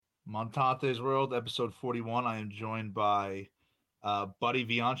Montante's World, episode 41. I am joined by Buddy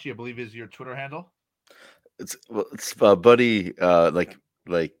Vianci, I believe is your Twitter handle. It's Buddy, like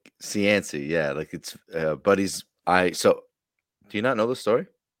Cianci, yeah, like it's Buddy's. Do you not know the story?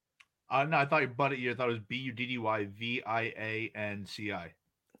 No, I thought you thought it was BUDDYVIANCI. It's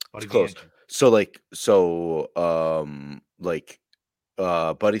Buddy close. Vianci.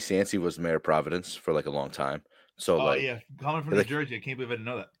 Buddy Cianci was mayor of Providence for like a long time. So Oh yeah, coming from New like Jersey, I can't believe I didn't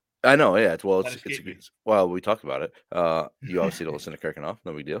know that. I know, yeah. That It's escaped me. well, we talked about it. You obviously don't listen to Kirkenoff,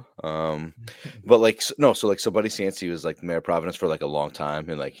 no big deal. But no, so Buddy Cianci was like mayor of Providence for like a long time,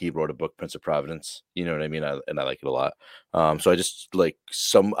 and like he wrote a book, Prince of Providence. You know what I mean? And I like it a lot. So I just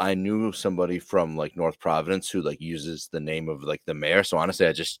I knew somebody from like North Providence who like uses the name of like the mayor. So honestly,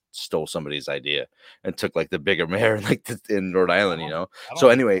 I just stole somebody's idea and took like the bigger mayor in Rhode Island. So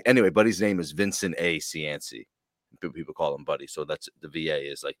anyway, Buddy's name is Vincent A. Cianci. People call him Buddy, so that's the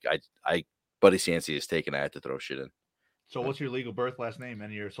VA is like I Buddy Cianci is taken. I had to throw shit in. So what's your legal birth, last name,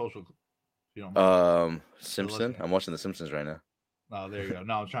 and your social? If you don't mind. Simpson. I'm watching The Simpsons right now. Oh, there you go.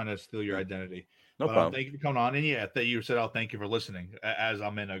 No, I'm trying to steal your identity. No But problem. thank you for coming on. And yeah, you said, "Oh, thank you for listening." As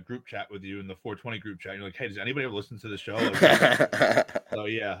I'm in a group chat with you in the 420 group chat, you're like, "Hey, does anybody ever listen to the show?" So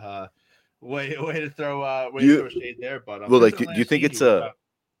yeah, way to throw shade there. But well, like, do you think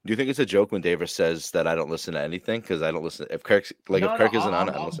it's a joke when Davis says that I don't listen to anything because I don't listen? If Kirk isn't on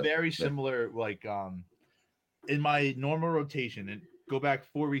it, I don't listen. Very similar. Like in my normal rotation, and go back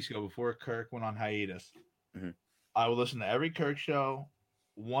 4 weeks ago before Kirk went on hiatus, I would listen to every Kirk show.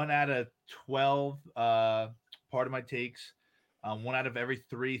 1 out of 12 part of my takes, 1 out of every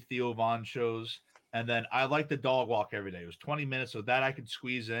 3 Theo Vaughn shows, and then I like the dog walk every day. It was 20 minutes, so that I could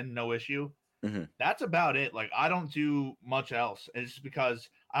squeeze in, no issue. That's about it. Like I don't do much else. It's just because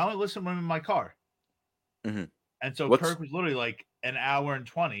I only listen when I'm in my car. And so Kirk was literally like an hour and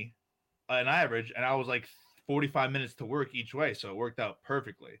 20 an average, and I was like 45 minutes to work each way, so it worked out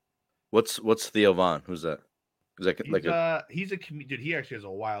perfectly. What's Theo Vaughn? Who's that? He's a dude. He actually has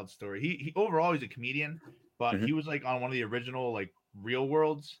a wild story. He overall he's a comedian, but he was like on one of the original like Real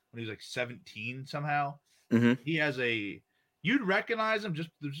Worlds when he was like 17 somehow. He has you'd recognize him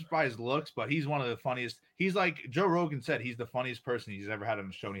just by his looks, but he's one of the funniest. He's like Joe Rogan said, he's the funniest person he's ever had on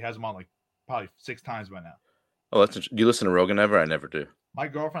the show. And he has him on like probably 6 times by now. Oh, do you listen to Rogan ever? I never do. My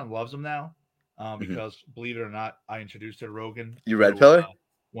girlfriend loves him now because believe it or not, I introduced her to Rogan. You red pillar?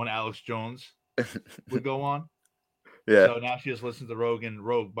 When Alex Jones would go on. Yeah. So now she just listens to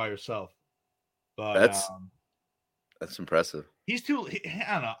Rogue by herself. But that's impressive. He's I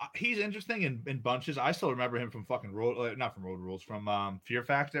don't know. He's interesting in bunches. I still remember him from fucking not from Road Rules, from Fear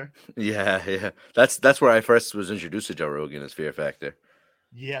Factor. Yeah. That's where I first was introduced to Joe Rogan as Fear Factor.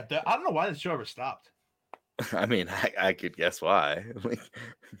 Yeah, I don't know why the show ever stopped. I mean, I could guess why.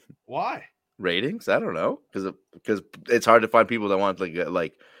 Why? Ratings? I don't know. Because it's hard to find people that want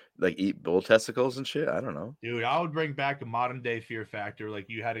like eat bull testicles and shit. I don't know. Dude, I would bring back a modern day Fear Factor. Like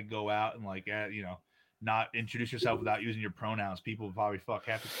you had to go out and not introduce yourself without using your pronouns. People would probably fuck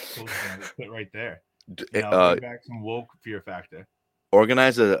half the post put right there. Bring back some woke Fear Factor.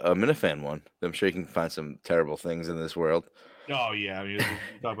 Organize a Minifan one. I'm sure you can find some terrible things in this world. Oh yeah, I mean,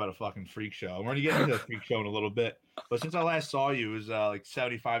 talk about a fucking freak show. We're gonna get into the freak show in a little bit, but since I last saw you, it was like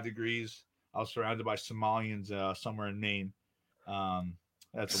 75 degrees. I was surrounded by Somalians somewhere in Maine.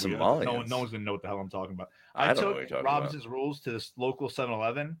 That's Somalians. No one's gonna know what the hell I'm talking about. I took Robinson's Rules to this local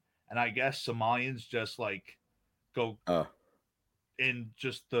 7-Eleven, and I guess Somalians just like go in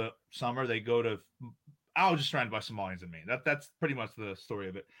just the summer. They go to. I was just surrounded by Somalians in Maine. That's pretty much the story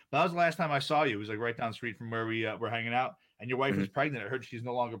of it. But that was the last time I saw you. It was like right down the street from where we were hanging out. And your wife is pregnant. I heard she's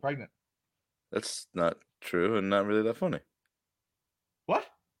no longer pregnant. That's not true and not really that funny. What?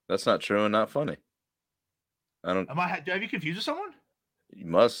 That's not true and not funny. I don't. Have you confused with someone? You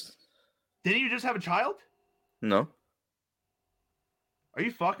must. Didn't you just have a child? No. Are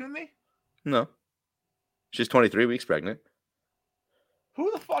you fucking with me? No. She's 23 weeks pregnant.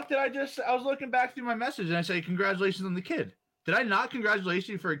 Who the fuck did I was looking back through my message and I say congratulations on the kid. Did I not congratulate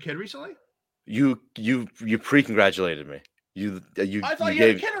you for a kid recently? You pre-congratulated me. I thought you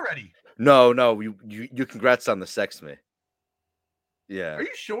had a kid already. No, you congrats on the sex me. Yeah. Are you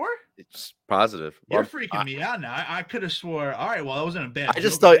sure? It's positive. You're freaking me out now. I could have swore. All right, well, that wasn't a bad.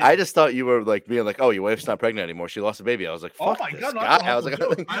 I just thought you were like being like, oh, your wife's not pregnant anymore. She lost a baby. I was like, fuck. Oh my god, I was like,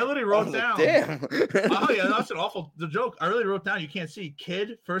 I literally wrote down. Damn. Oh yeah, that's an awful joke. I really wrote down. You can't see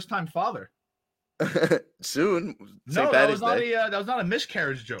kid, first time father. Soon. No, that was not a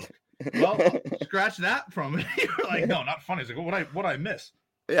miscarriage joke. Well, scratch that from it. You're like, no, not funny. It's like, what I miss?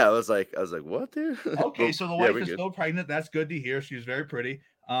 Yeah, I was like, what, dude? Okay, so the wife is still pregnant. That's good to hear. She was very pretty.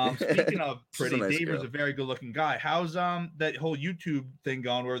 Speaking of She's a pretty, nice Daver's girl. a very good looking guy. How's that whole YouTube thing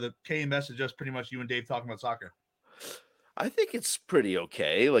going where the KMS is just pretty much you and Dave talking about soccer? I think it's pretty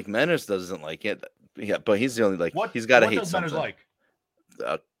okay. Like Manners doesn't like it. Yeah, but he's the only like What he's got to what hate does Manners something.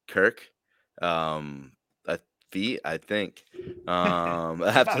 like? Kirk, um, a feet, I think. About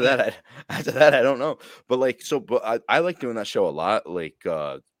After that, I don't know. But like, so, but I like doing that show a lot. Like,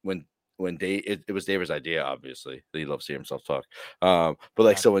 when Dave, it was David's idea, obviously. He loves to hear himself talk. But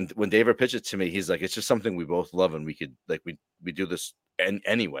like, Yeah. so when David pitched it to me, he's like, it's just something we both love, and we could like we do this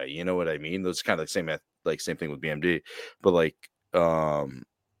anyway. You know what I mean? That's kind of the same thing with BMD, but like,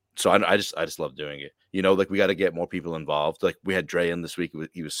 so I just love doing it. You know, like we got to get more people involved. Like we had Dre in this week;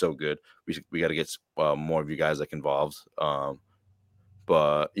 he was so good. We got to get more of you guys like involved.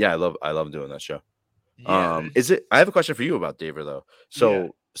 But yeah, I love doing that show. Yeah. Is it? I have a question for you about Daver though. Yeah.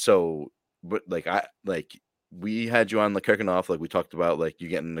 So, but like we had you on the Kirkenoff. Like we talked about like you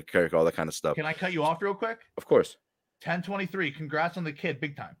getting the Kirk, all that kind of stuff. Can I cut you off real quick? Of course. 1023. Congrats on the kid,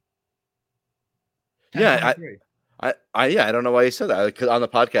 big time. Yeah, I don't know why you said that. Because on the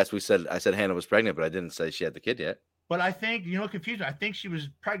podcast I said Hannah was pregnant, but I didn't say she had the kid yet. But I think you know confusion. I think she was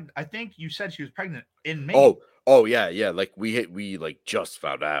pregnant. I think you said she was pregnant in May. Oh yeah. Like we like just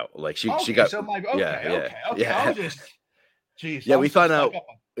found out. Like she got so okay. Yeah. I was just geez. Yeah, we found out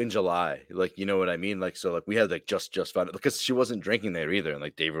in July. Like you know what I mean? Like so like we had like just found out because she wasn't drinking there either. And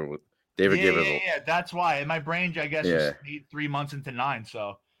like David gave her yeah. That's why in my brain I guess just 3 months into 9.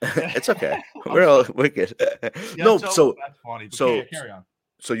 So it's okay. We're all wicked. Yeah, no, so that's funny. But so carry on.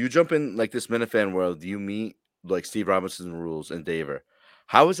 So you jump in like this Minifan world, you meet like Steve Robinson Rules and Daver.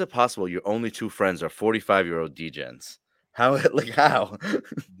 How is it possible your only two friends are 45-year-old degens? How?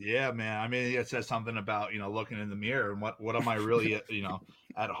 Yeah, man. I mean, it says something about looking in the mirror and what am I really at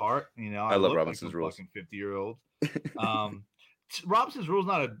heart? I love look Robinson's like a Rules. fucking 50-year-old. Robinson's Rules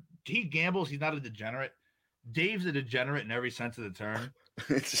not he gambles. He's not a degenerate. Dave's a degenerate in every sense of the term.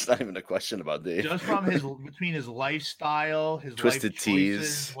 It's just not even a question about Dave. Just from between his lifestyle, his Twisted life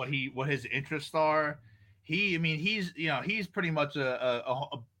choices, what his interests are. He's pretty much a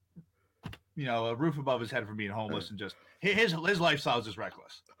roof above his head from being homeless and just his lifestyle is just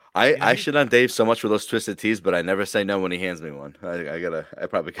reckless. I shit on Dave so much for those twisted teas, but I never say no when he hands me one. I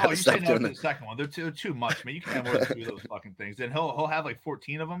probably gotta stop doing the second one. They're too much, man. You can't have more than 2 of those fucking things. Then he'll have like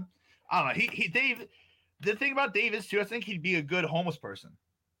 14 of them. I don't know. Dave. The thing about Dave is too, I think he'd be a good homeless person.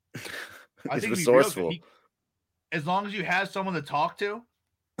 I think resourceful. As long as you have someone to talk to,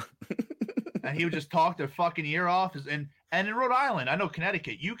 and he would just talk their fucking ear off. And in Rhode Island, I know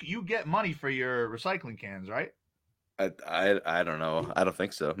Connecticut, you get money for your recycling cans, right? I don't know. I don't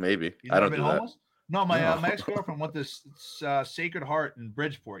think so. Maybe. You've I don't been do homeless? That. No, my ex-girlfriend went to Sacred Heart in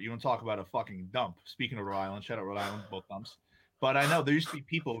Bridgeport. You want to talk about a fucking dump. Speaking of Rhode Island, shout out Rhode Island, both dumps. But I know there used to be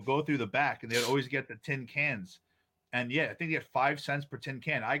people who go through the back and they'd always get the tin cans. And yeah, I think they get 5 cents per tin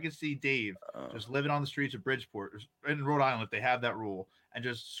can. I could see Dave just living on the streets of Bridgeport in Rhode Island if they have that rule and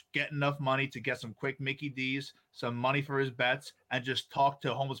just get enough money to get some quick Mickey D's, some money for his bets, and just talk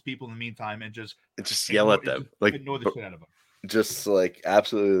to homeless people in the meantime and just yell at them. Like ignore the shit out of them. Just like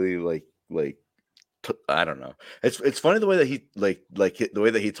absolutely like I don't know. It's funny the way that he like the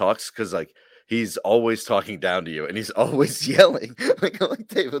way that he talks because like he's always talking down to you and he's always yelling. Like I'm like,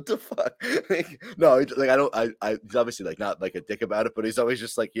 Dave, what the fuck? Like, no, like I he's obviously like not like a dick about it, but he's always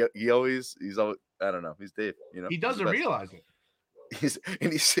just like he's always I don't know. He's Dave, He doesn't realize it. He's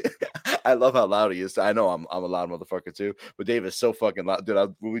I love how loud he is. I know I'm a loud motherfucker too, but Dave is so fucking loud.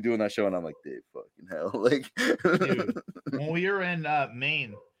 Dude, we'll be doing that show and I'm like, Dave, fucking hell. Like dude, when we were in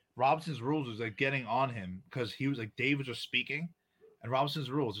Maine, Robinson's Rules was like getting on him because he was like Dave was just speaking. And Robinson's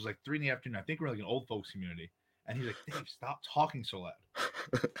Rules, it was like 3 in the afternoon. I think we're like an old folks community. And he's like, Dave, stop talking so loud.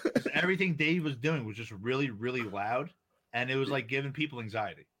 Everything Dave was doing was just really, really loud. And it was like giving people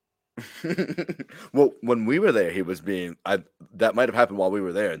anxiety. Well, when we were there, he was being that might have happened while we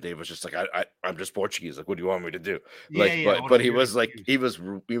were there. And Dave was just like, I'm just Portuguese. Like, what do you want me to do? Like, but he was like, he was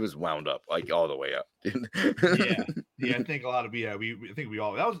wound up like all the way up. Yeah. I think a lot of I think we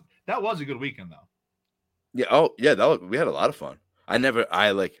all that was a good weekend though. Yeah. Oh yeah. We had a lot of fun. I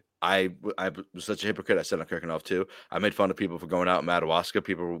was such a hypocrite. I said on Kirkenoff too. I made fun of people for going out in Madawaska.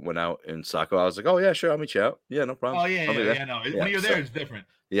 People went out in Saco. I was like, oh yeah, sure, I'll meet you out. Yeah, no problem. Oh yeah, no. When you're there, it's different.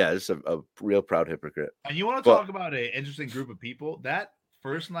 Yeah, it's a real proud hypocrite. And you want to talk about an interesting group of people? That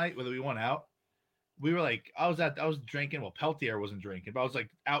first night when we went out, we were like, I was drinking. Well, Peltier wasn't drinking, but I was like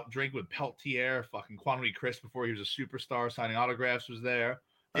out drinking with Peltier, fucking Quantity Chris before he was a superstar signing autographs was there.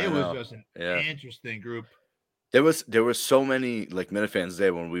 It was just an interesting group. There were so many like Minifans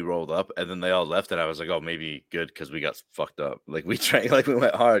there when we rolled up, and then they all left, and I was like, oh, maybe good because we got fucked up. Like we drank, like we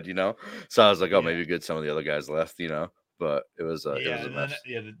went hard, you know. So I was like, oh, Yeah. maybe good. Some of the other guys left, you know. But it was Yeah, a and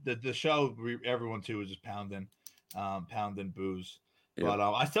then mess. the show everyone too was just pounding booze. Yep. But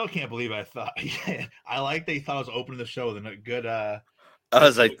I still can't believe I thought I like they thought I was opening the show with a good I good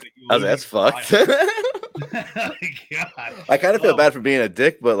was joke like, that you I was like, losing that's fucked. style. God. I kind of feel Well, bad for being a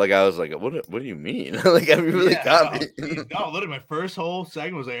dick, but like I was like, what do you mean? Like I really yeah, got no, me. geez, no, literally my first whole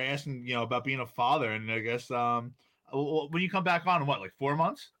segment was like asking, about being a father, and I guess when you come back on in what, like 4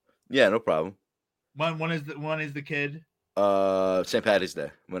 months? Yeah, no problem. When is the kid? St. Patty's Day,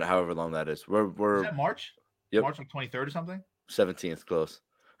 however long that is. Is We're that March? yep, March like 23rd or something? 17th close.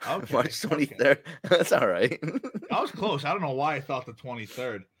 Okay, March okay. 23rd. That's all right. I was close. I don't know why I thought the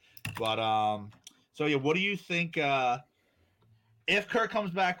 23rd. But so yeah, what do you think if Kirk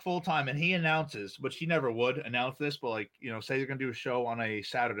comes back full time and he announces, which he never would announce this, but like, say they're gonna do a show on a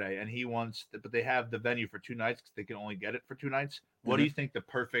Saturday and he wants but they have the venue for 2 nights because they can only get it for 2 nights. What do Mhm. you think the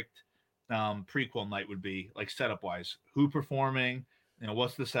perfect prequel night would be, like setup wise? Who performing?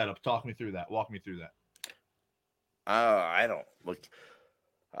 What's the setup? Talk me through that. Walk me through that. I don't like.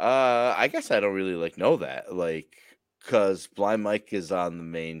 I guess I don't really like know that, like, cause Blind Mike is on the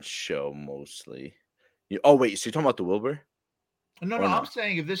main show mostly. Oh wait, so you're talking about the Wilbur No, no, or I'm no?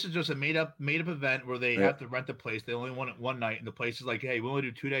 saying if this is just a made up event where they Yeah. have to rent the place, they only want it one night, and the place is like, hey, we only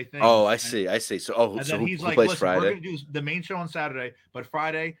do 2 day Oh, things, I and see. I see. So, and so then he's who like, plays listen, we're Friday? gonna do the main show on Saturday, but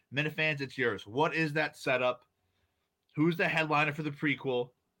Friday, Minifans, it's yours. What is that setup? Who's the headliner for the prequel?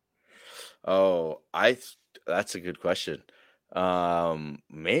 Oh, that's a good question.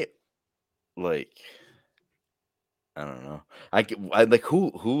 May like I don't know. I like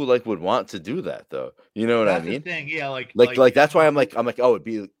who like would want to do that though. You know what I That's the mean? thing. Yeah, like Like that's why who? I'm like, oh, it'd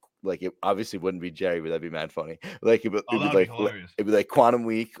be like it obviously wouldn't be Jerry, but that'd be mad funny. Like Oh, it'd that be would be like hilarious. it'd be like Quantum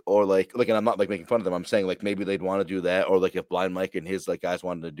Week or like and I'm not like making fun of them. I'm saying like maybe they'd want to do that or like if Blind Mike and his like guys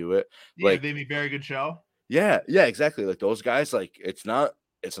wanted to do it. Yeah, Like they'd be very good show. yeah, exactly. Like those guys, like it's not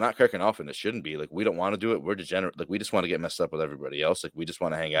cracking off and it shouldn't be. Like we don't want to do it. We're degenerate. Like we just want to get messed up with everybody else. Like we just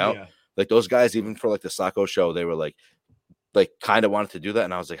want to hang out. Yeah, Like those guys, even for like the Sacco show, they were like kind of wanted to do that,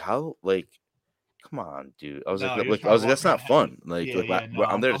 and I was like, how like come on, dude. no, you're just I trying was to like, that's walk not around. fun. Like, Yeah, yeah, no,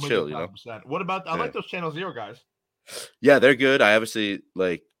 I'm I'm, there to I'm with you chill, you know? 1,000%. What about? I Yeah. like those Channel Zero guys. Yeah, they're good. I obviously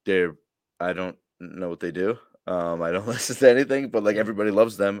like I don't know what they do. I don't listen to anything, but like Yeah. everybody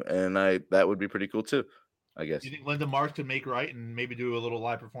loves them, and that would be pretty cool too, I Do guess. you think Linda Marks could make right and maybe do a little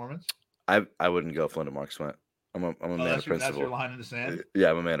live performance? I wouldn't go if Linda Marks went. I'm a Oh, man of that's your principle. line in the sand. Yeah,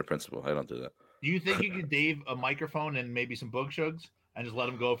 I'm a man of principle. I don't do that. Do you think you could Dave a microphone and maybe some book shugs and just let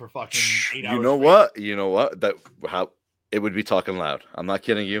him go for fucking eight You hours know straight? what? You know what? That how it would be talking loud. I'm not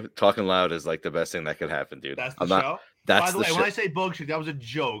kidding you. Talking loud is like the best thing that could happen, dude. That's the I'm not. show. By That's the the way, when shit. I say book shug, that was a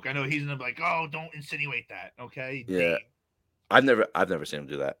joke. I know he's gonna be like, "Oh, don't insinuate that." Okay, Yeah, Dave. I've never seen him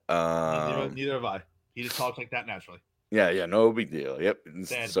do that. Neither have I. He just talks like that naturally. Yeah, no big deal. Yep.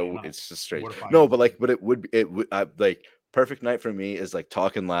 Sad So no. it's just straight. Mortifying. No, but like, but it would like perfect night for me is like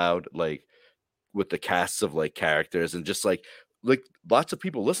talking loud, like with the casts of like characters and just like lots of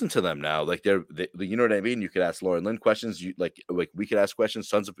people listen to them now. Like you know what I mean. You could ask Lauren Lynn questions. You like we could ask questions.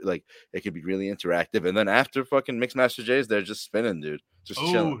 Tons of like it could be really interactive. And then after fucking Mixmaster J's, they're just spinning, dude, just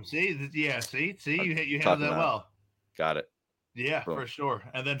chilling. Oh, see, yeah, see, Uh, you handled Talking that loud. well. Got it. Yeah, Boom. for sure.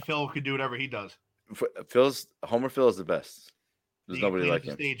 And then Phil could do whatever he does. Homer Phil is the best. There's He can nobody clean up like the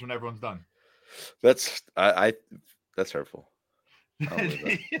him. stage when everyone's done. That's I that's hurtful. I don't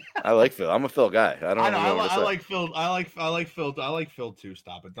believe that. I like Phil. I'm a Phil guy. I don't I know. even know what to I say. like Phil. I like Phil too.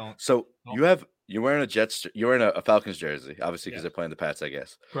 Stop it. Don't. So don't. you're wearing a Jets. You're wearing a Falcons jersey, obviously because Yes. they're playing the Pats, I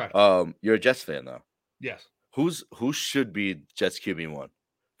guess. Correct. You're a Jets fan though. Yes. Who should be Jets QB1?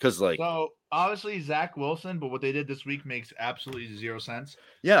 Because like, So obviously Zach Wilson, but what they did this week makes absolutely zero sense.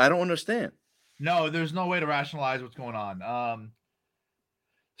 yeah, I don't understand. No, there's no way to rationalize what's going on.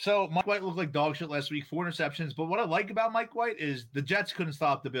 So Mike White looked like dog shit last week, 4 interceptions. But what I like about Mike White is the Jets couldn't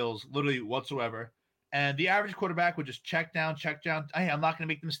stop the Bills literally whatsoever. And the average quarterback would just check down. Hey, I'm not going to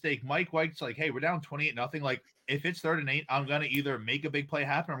make the mistake. Mike White's like, hey, we're down 28-0. Like, if it's 3rd and 8, I'm going to either make a big play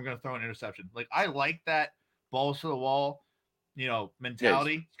happen or I'm going to throw an interception. Like, I like that balls to the wall,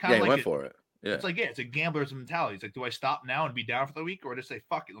 mentality. It's kind Yeah, of he like went for it. Yeah. It's like, it's a gambler's mentality. It's like, do I stop now and be down for the week or just say,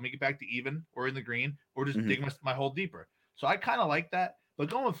 fuck it, let me get back to even or in the green or just dig my hole deeper? So I kind of like that. But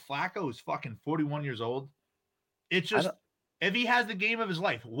going with Flacco, who's fucking 41 years old, it's just, if he has the game of his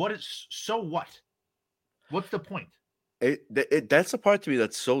life, so what? What's the point? That's the part to me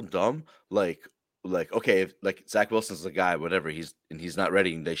that's so dumb. Like, like, okay, if like Zach Wilson's the guy, whatever, he's not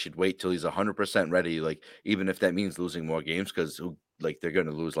ready, and they should wait till he's 100% ready. Like, even if that means losing more games, because like they're going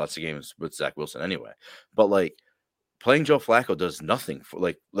to lose lots of games with Zach Wilson anyway. But like playing Joe Flacco does nothing for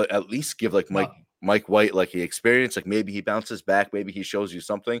like at least give like Nothing. Mike White like the experience. Like maybe he bounces back, maybe he shows you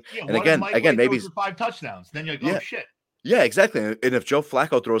something. Yeah, And what if again, Mike White maybe throws for 5 touchdowns? Then you're like, yeah, oh shit. yeah, exactly. And if Joe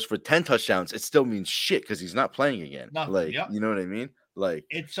Flacco throws for 10 touchdowns, it still means shit because he's not playing again. Nothing. Like, Yep. you know what I mean? Like,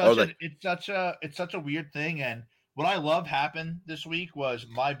 It's or such like, a weird thing. And what I love happened this week was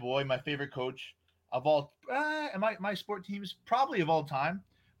my boy, my favorite coach of all, and my sport teams probably of all time.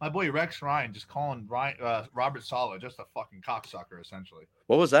 My boy Rex Ryan just calling Robert Saleh just a fucking cocksucker essentially.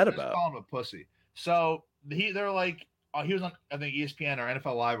 what was that Just about? calling him a pussy. So they're like, he was on I think ESPN or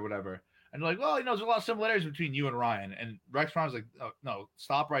NFL Live or whatever, and they're like, well, there's a lot of similarities between you and Ryan. And Rex Ryan's like, oh, no,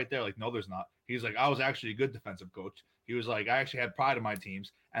 stop right there. Like, no, there's not. He's like, I was actually a good defensive coach. He was like, I actually had pride in my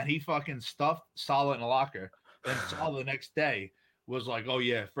teams, and he fucking stuffed Saleh in a locker. Then Saleh the next day was like, oh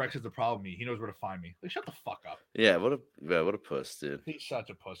yeah, if Rex has a problem with me, he knows where to find me. Like, shut the fuck up. Yeah, what a puss, dude. He's such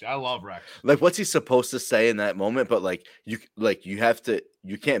a pussy. I love Rex. Like, what's he supposed to say in that moment? But like, you have to,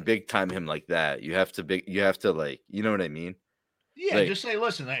 you can't big time him like that. You have to like, you know what I mean? Yeah, Like, just say,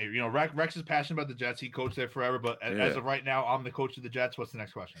 listen, hey, Rex is passionate about the Jets. He coached there forever, but as yeah. of right now, I'm the coach of the Jets. What's the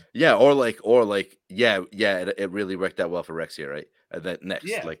next question? Yeah, or like, yeah, it really worked out well for Rex here, right? And then next,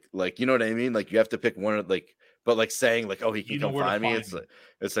 Yeah. like, you know what I mean? Like, you have to pick one of like, but like saying like, oh, he can come where to find me. find me.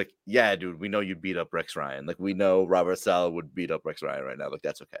 It's like, yeah, dude, we know you beat up Rex Ryan. Like, we know Robert Saleh would beat up Rex Ryan right now. Like,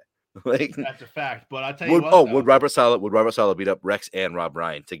 that's okay. Like, That's a fact. But I tell you what, would Robert Saleh beat up Rex and Rob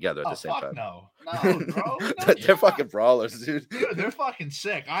Ryan together at the same time? No, bro. They're fucking brawlers, dude. They're fucking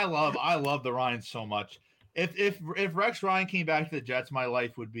sick. I love the Ryans so much. If Rex Ryan came back to the Jets, my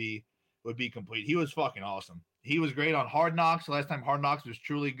life would be complete. He was fucking awesome. He was great on Hard Knocks. The last time Hard Knocks was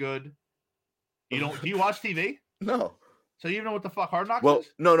truly good. Do you watch TV? No. So you know what the fuck Hard Knocks Well, is?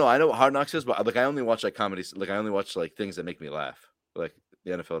 no, I know what Hard Knocks is, but like I only watch like comedies. Like I only watch like things that make me laugh. Like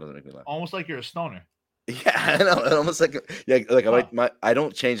the NFL doesn't make me laugh. Almost like you're a stoner. Yeah, I know. Almost like I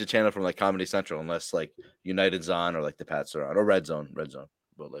don't change the channel from like Comedy Central unless like United's on or like the Pats are on or Red Zone.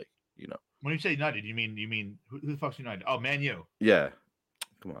 But like, you know. When you say United, you mean who the fuck's United? Oh, Man U. Yeah.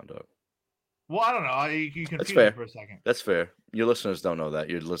 Come on, dog. Well, I don't know. You confused me for a second. That's fair. Your listeners don't know that.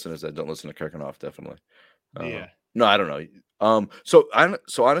 Your listeners that don't listen to Kirkenoff definitely. Yeah. No, I don't know. So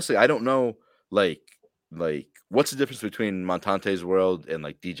honestly, I don't know. Like, what's the difference between Montante's World and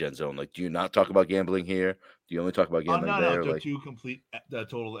like DGen Zone? Like, do you not talk about gambling here? Do you only talk about gambling there? They're like two complete,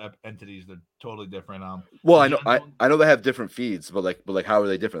 total entities. They're totally different. Well, I know they have different feeds, but like, how are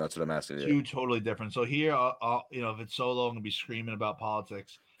they different? That's what I'm asking. Two totally different. So here, if it's solo, I'm gonna be screaming about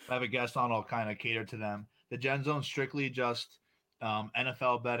politics. If I have a guest on, I'll kind of cater to them. The Gen Zone strictly just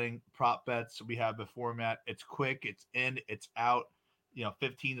NFL betting, prop bets. We have the format. It's quick. It's in. It's out.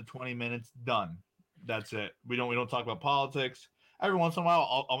 15 to 20 minutes. Done. That's it. We don't talk about politics. Every once in a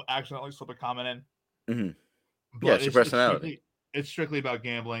while, I'll accidentally slip a comment in. Mm-hmm. Yeah, it's your personality. It's strictly about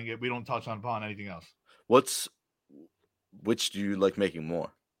gambling. We don't touch upon anything else. Which do you like making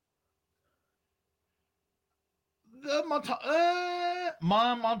more? The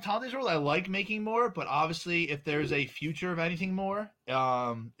Montante's World I like making more, but obviously if there's a future of anything more,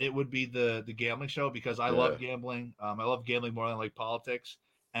 it would be the gambling show because I love gambling. I love gambling more than like politics.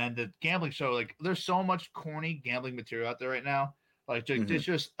 And the gambling show, like there's so much corny gambling material out there right now. Like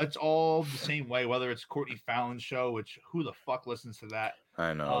it's all the same way, whether it's Courtney Fallon's show, which who the fuck listens to that?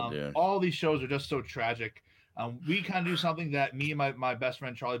 I know, dude. All these shows are just so tragic. We kind of do something that me and my best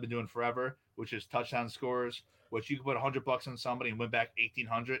friend Charlie been doing forever, which is touchdown scores, which you can put $100 on somebody and win back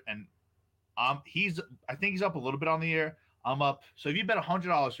 1,800. And I think he's up a little bit on the year. I'm up. So if you bet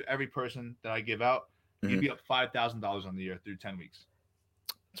 $100 for every person that I give out, you'd be up $5,000 on the year through 10 weeks.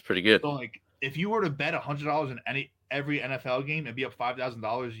 It's pretty good. So like if you were to bet $100 in every NFL game and be up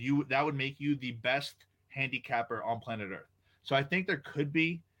 $5,000, that would make you the best handicapper on planet Earth. So I think there could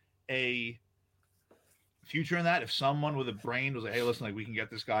be a future in that if someone with a brain was like, hey, listen, like we can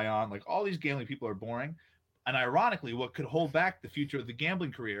get this guy on. Like all these gambling people are boring. And ironically, what could hold back the future of the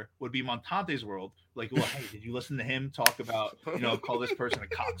gambling career would be Montante's World. Like, well, hey, did you listen to him talk about, call this person a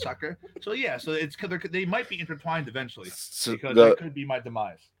cocksucker? So yeah, so it's they might be intertwined eventually because that could be my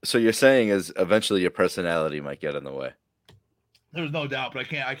demise. So you're saying is eventually your personality might get in the way. There's no doubt, but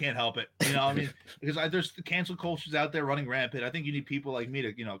I can't help it. I mean, because there's cancel cultures out there running rampant. I think you need people like me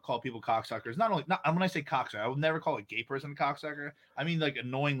to, call people cocksuckers. Not when I say cocksucker, I would never call a gay person a cocksucker. I mean, like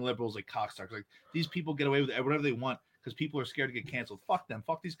annoying liberals like cocksuckers. Like these people get away with whatever they want because people are scared to get canceled. Fuck them.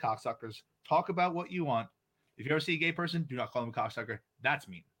 Fuck these cocksuckers. Talk about what you want. If you ever see a gay person, do not call them a cocksucker. That's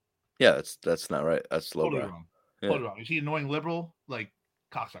mean. Yeah, that's not right. That's Totally lowbrow. wrong. Yeah. Totally wrong. You see annoying liberal, like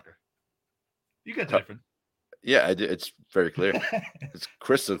cocksucker. You get the Co- difference. Yeah, I do. It's very clear. It's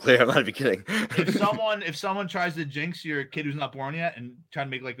crystal clear. I'm not even kidding. if someone tries to jinx your kid who's not born yet and try to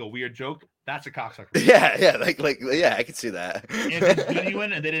make like a weird joke, that's a cocksucker. Yeah, yeah, I can see that. If it's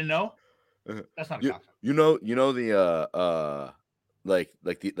genuine and they didn't know, that's not a you cocksucker. you know the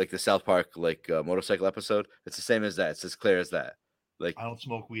like the South Park like motorcycle episode. It's the same as that. It's as clear as that. Like I don't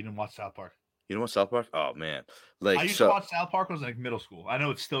smoke weed and watch South Park. you know what South Park? Oh man, I like used to so watch South Park when I was in like middle school. I know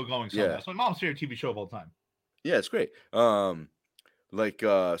it's still going somewhere. yeah It's my mom's favorite TV show of all time. yeah it's great. Like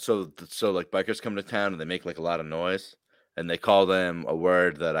so like bikers come to town and they make like a lot of noise and they call them a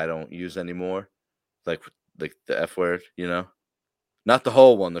word that I don't use anymore, like like the F word, you know, not the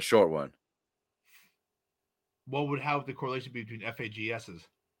whole one, the short one. What would have the correlation between FAGSs?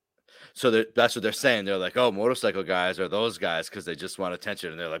 So that's what they're saying. They're like, "Oh, motorcycle guys are those guys because they just want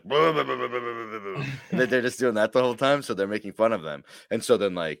attention." And they're like, "Boo, boo, boo, boo, boo, boo, boo, boo." And they're just doing that the whole time. So they're making fun of them. And so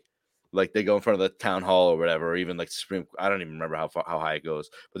then like they go in front of the town hall or whatever, or even like Supreme. I don't even remember how high it goes,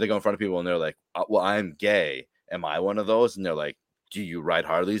 but they go in front of people and they're like, "Well, I'm gay. Am I one of those?" And they're like, "Do you ride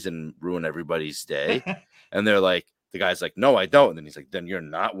Harleys and ruin everybody's day?" And they're like, the guy's like, "No, I don't." And then he's like, "Then you're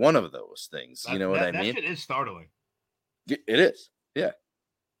not one of those things." You know what I mean? That shit is startling. It is. Yeah.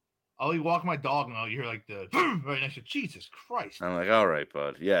 I'll be walking my dog and I'll hear like the right next to Jesus Christ. I'm like, all right,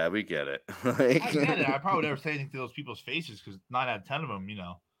 bud. Yeah, we get it. I get it. I probably would never say anything to those people's faces because 9 out of 10 of them,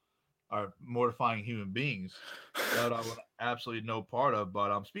 are mortifying human beings that I want absolutely no part of.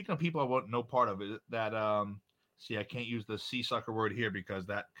 But speaking of people I want no part of, it that see, I can't use the sea sucker word here because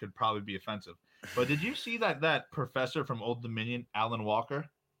that could probably be offensive. But did you see that professor from Old Dominion, Alan Walker?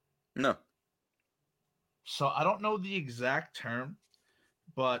 No. So I don't know the exact term,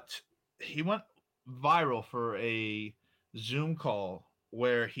 but he went viral for a Zoom call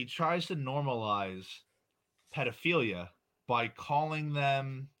where he tries to normalize pedophilia by calling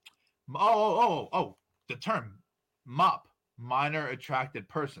them the term MOP, minor attracted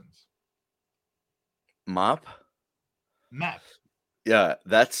persons. Mop? MEP, Yeah,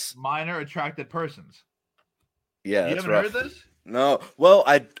 that's minor attracted persons. yeah, You that's haven't rough. heard this? No. Well,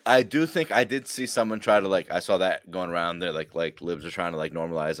 I do think I did see someone try to like I saw that going around there like libs are trying to like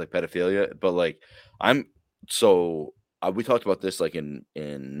normalize like pedophilia, but like I'm so we talked about this like in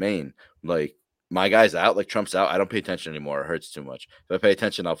Maine. Like my guy's out, like Trump's out. I don't pay attention anymore. It hurts too much. If I pay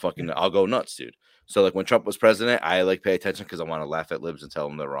attention, I'll go nuts, dude. So like when Trump was president, I like pay attention because I want to laugh at libs and tell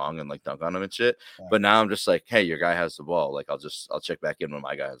them they're wrong and like dunk on them and shit. Yeah. But now I'm just like, hey, your guy has the ball. Like I'll check back in when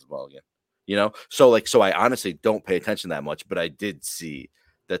my guy has the ball again. You know, so I honestly don't pay attention that much, but I did see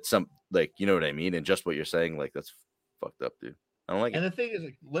that some like you know what I mean, and just what you're saying, like that's fucked up, dude. I don't like And it. the thing is,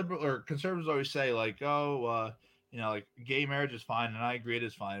 like liberal or conservatives always say, like, like gay marriage is fine, and I agree it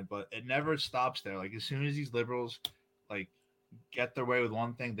is fine, but it never stops there. Like as soon as these liberals like get their way with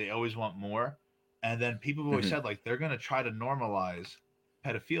one thing, they always want more. And then people have always Mhm. said like they're gonna try to normalize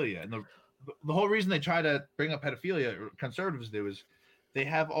pedophilia. And the whole reason they try to bring up pedophilia, or conservatives do, is they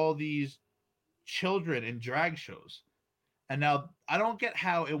have all these children in drag shows. And now I don't get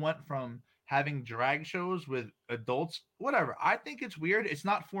how it went from having drag shows with adults, whatever. I think it's weird. It's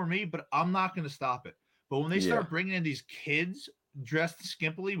not for me, but I'm not going to stop it. But when they Yeah, start bringing in these kids dressed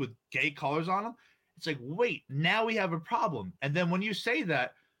skimpily with gay colors on them, it's like, wait, now we have a problem. And then when you say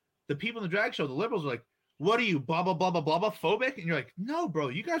that, the people in the drag show, the liberals are like, what are you, blah, blah, blah, blah, blah, blah, phobic? And you're like, no, bro,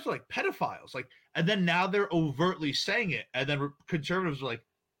 you guys are like pedophiles. Like, and then now they're overtly saying it. And then conservatives are like,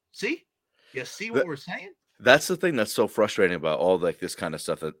 see? You see what that, we're saying? that's the thing that's so frustrating about all like this kind of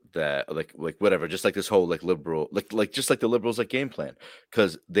stuff that like whatever, just like this whole like liberal like just like the liberals like game plan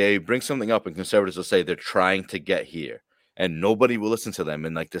because they bring something up and conservatives will say they're trying to get here and nobody will listen to them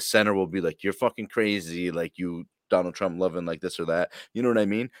and like the center will be like you're fucking crazy like you Donald Trump loving like this or that, you know what I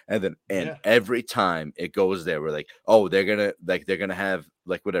mean? And then and Yeah. every time it goes there, we're like, oh, they're gonna have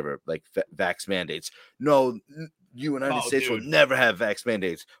like whatever like vax mandates. No, United States will Dude. never have vax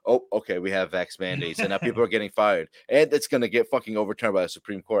mandates. Oh, okay, we have vax mandates, and now people are getting fired, and it's gonna get fucking overturned by the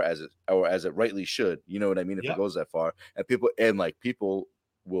Supreme Court as it rightly should. You know what I mean? If it goes that far, and people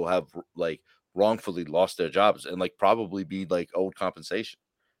will have like wrongfully lost their jobs and like probably be like owed compensation.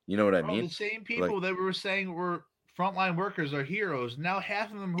 You know what I mean? The same Like, people that we were saying were frontline workers are heroes. Now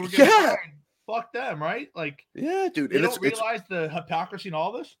half of them who are getting yeah, fired, fuck them, right? Like yeah, dude, they and don't it's realize the hypocrisy in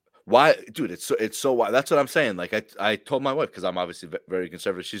all this. Why, dude? It's so why. That's what I'm saying. Like I told my wife because I'm obviously very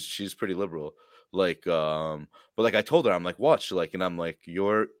conservative. She's pretty liberal. Like but like I told her, I'm like, watch, like, and I'm like,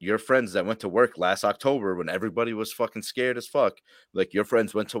 your friends that went to work last October when everybody was fucking scared as fuck, like your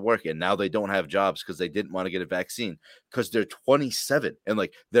friends went to work and now they don't have jobs because they didn't want to get a vaccine because they're 27 and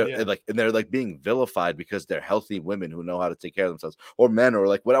like they're like being vilified because they're healthy women who know how to take care of themselves, or men, or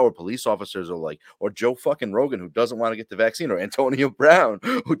like whatever police officers, or like, or Joe fucking Rogan who doesn't want to get the vaccine, or Antonio Brown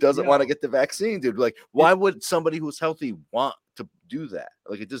who doesn't want to get the vaccine, dude. Like, why would somebody who's healthy want to do that?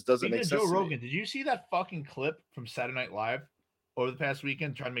 Like, it just doesn't make sense. Joe Rogan, did you see that fucking clip from Saturday Night Live over the past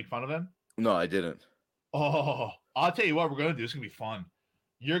weekend trying to make fun of him? No, I didn't. Oh, I'll tell you what we're gonna do. It's gonna be fun.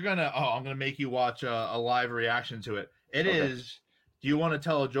 I'm gonna make you watch a live reaction to it. It is. Do you want to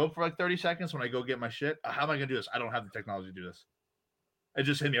tell a joke for like 30 seconds when I go get my shit? How am I gonna do this? I don't have the technology to do this. It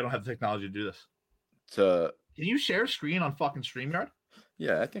just hit me. I don't have the technology to do this. Can you share a screen on fucking StreamYard?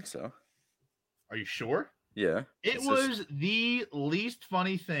 Yeah, I think so. Are you sure? Yeah. It was the least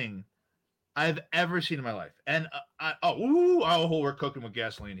funny thing I've ever seen in my life. And we're cooking with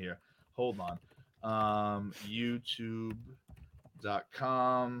gasoline here. Hold on. YouTube.com.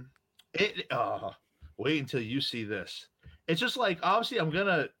 Wait until you see this. It's just like, obviously I'm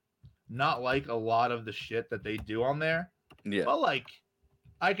gonna not like a lot of the shit that they do on there. Yeah. But like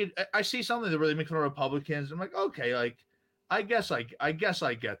I see something that really makes fun of Republicans. I'm like, okay, like I guess I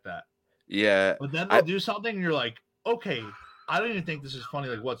get that. Yeah. But then they'll do something and you're like, okay, I don't even think this is funny,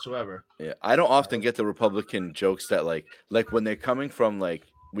 like, whatsoever. Yeah. I don't often get the Republican jokes that like when they're coming from like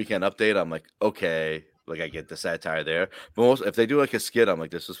Weekend Update, I'm like, okay, like I get the satire there. But most, if they do like a skit, I'm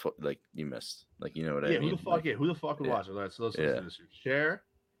like, this is like, you missed. Like, you know what I mean? Who the fuck would watch it? Let's listen to this. Share.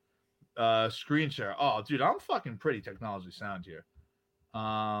 Screen share. Oh, dude, I'm fucking pretty technology sound here.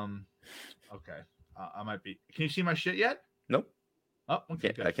 Okay. I might be. Can you see my shit yet? Nope. Oh,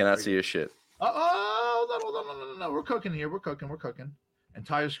 okay. I cannot see your shit. Hold on. No. We're cooking here. We're cooking.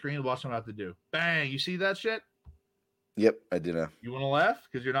 Entire screen. Watch what I have to do. Bang. You see that shit? Yep, I do know. You want to laugh?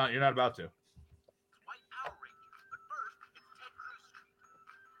 Because you're not about to.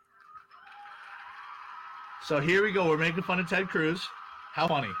 So here we go. We're making fun of Ted Cruz. How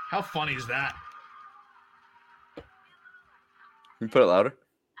funny? How funny is that? Can you put it louder?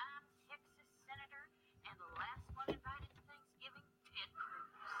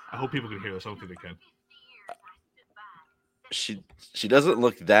 I hope people can hear this. I don't think they can. She doesn't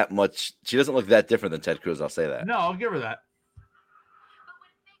look that much. She doesn't look that different than Ted Cruz. I'll say that. No, I'll give her that.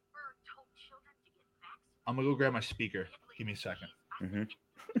 I'm gonna go grab my speaker. Give me a second. Mm-hmm.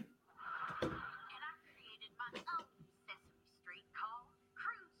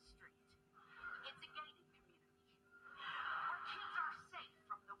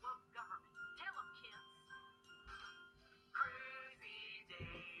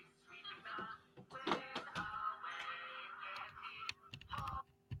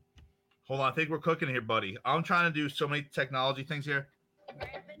 Hold on, I think we're cooking here, buddy. I'm trying to do so many technology things here.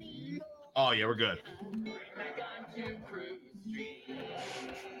 Oh yeah, we're good. Did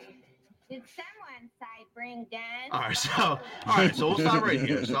someone say bring Dan? All right, so we'll stop right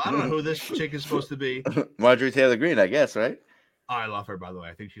here. So I don't know who this chick is supposed to be. Marjorie Taylor Greene, I guess, right? I love her, by the way.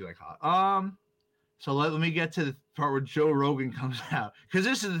 I think she's like hot. So let me get to the part where Joe Rogan comes out, because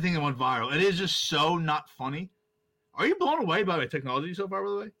this is the thing that went viral. It is just so not funny. Are you blown away by my technology so far, by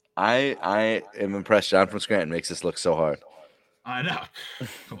the way? I am impressed. John from Scranton makes this look so hard. I know.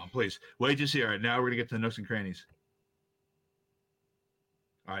 Come on, please. Wait to see. All right, now we're going to get to the nooks and crannies.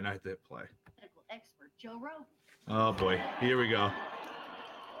 All right, now I have to hit play. Medical expert Joe Rogan. Oh, boy. Here we go.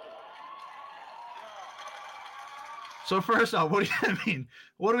 So first off, what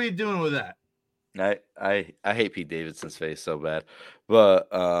are we doing with that? I hate Pete Davidson's face so bad. But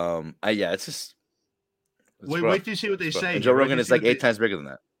it's just... Wait till you see what they say. Joe Rogan is like 8 times bigger than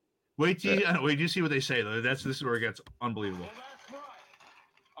that. Wait till you see what they say though. This is where it gets unbelievable. Well, that's right.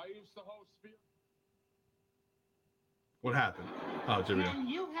 I used to host. What happened? Oh, there we go. Can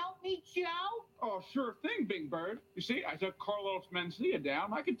you help me, Joe? Oh, sure thing, Big Bird. You see, I took Carlos Mencia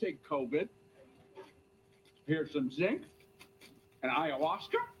down. I can take COVID. Here's some zinc, and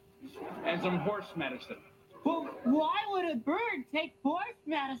ayahuasca, and some horse medicine. Well, why would a bird take horse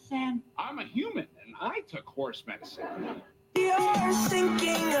medicine? I'm a human, and I took horse medicine.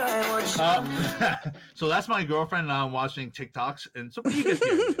 So that's my girlfriend, and I'm watching TikToks, and so what do you get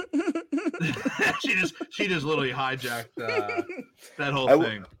here? she just literally hijacked that whole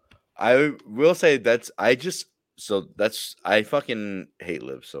thing. I will say I fucking hate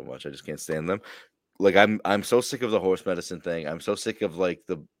libs so much. I just can't stand them. like I'm so sick of the horse medicine thing. I'm so sick of like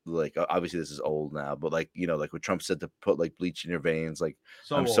obviously this is old now, but like like what Trump said to put like bleach in your veins. Like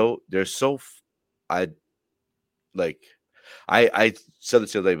So I'm old. so there's so I like I said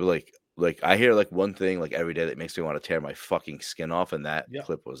this the other day, but like I hear like one thing like every day that makes me want to tear my fucking skin off, and that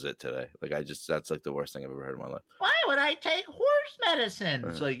clip was it today. Like that's like the worst thing I've ever heard in my life. Why would I take horse medicine?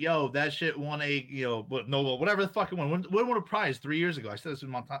 It's like, yo, that shit won a whatever the fuck it won. It won a prize 3 years ago. I said this in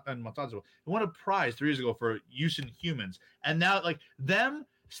Monsanto. It won a prize 3 years ago for use in humans, and now like them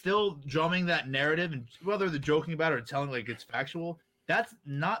still drumming that narrative, and whether they're joking about it or telling like it's factual, that's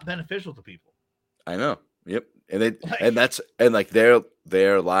not beneficial to people. I know. Yep. And like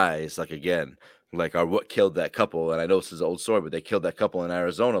their lies, like again, like are what killed that couple. And I know this is an old story, but they killed that couple in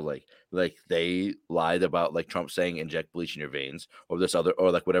Arizona. Like they lied about like Trump saying inject bleach in your veins or this other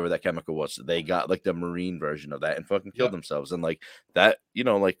or like whatever that chemical was. They got like the marine version of that and fucking killed themselves. And like that,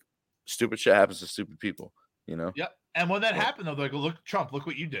 like stupid shit happens to stupid people, Yep. And when that happened, though, they're like, look, Trump, look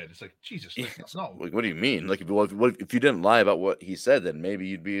what you did. It's like, Jesus, no. Like, what do you mean? Like, if you didn't lie about what he said, then maybe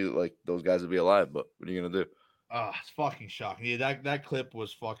you'd be like, those guys would be alive. But what are you going to do? It's fucking shocking. Yeah, that clip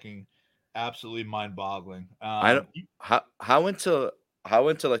was fucking absolutely mind-boggling. I don't how into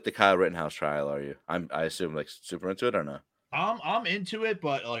like the Kyle Rittenhouse trial are you? I assume like super into it or not? I'm into it,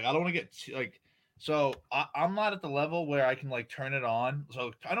 but like I don't want to get so I'm not at the level where I can like turn it on.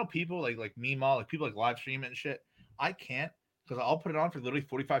 So I know people like Meemaw, like people like live stream it and shit. I can't because I'll put it on for literally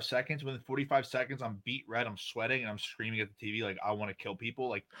 45 seconds. Within 45 seconds, I'm beat red, I'm sweating, and I'm screaming at the TV like I want to kill people.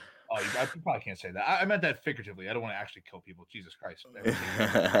 Like, oh, you probably can't say that. I meant that figuratively. I don't want to actually kill people. Jesus Christ.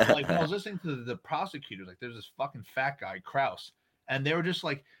 Like when I was listening to the prosecutors, like there's this fucking fat guy, Kraus, and they were just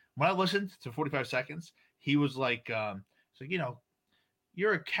like, when I listened to 45 seconds, he was like,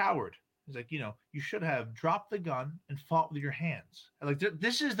 you're a coward. He's like, you should have dropped the gun and fought with your hands. And like,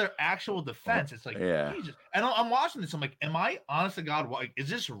 this is their actual defense. It's like, Jesus. And I'm watching this. I'm like, am I honest to God? Like, is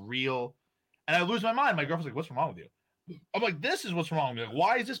this real? And I lose my mind. My girlfriend's like, what's wrong with you? I'm like, this is what's wrong with me. Like,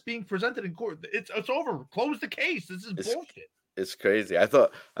 why is this being presented in court? It's over. Close the case. This is bullshit. It's crazy. I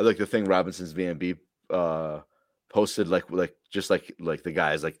like the thing Robinson's VMB posted like just like the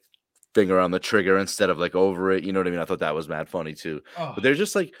guys like finger on the trigger instead of like over it. You know what I mean? I thought that was mad funny too. Oh. But they're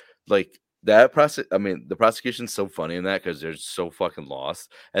just like that I mean, the prosecution's so funny in that because they're so fucking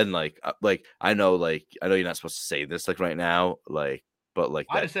lost. And like I know you're not supposed to say this like right now, like, but like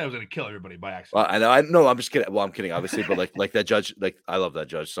I just said I was gonna kill everybody by accident. Well, I know. I'm just kidding. Well, I'm kidding, obviously, but like that judge, like I love that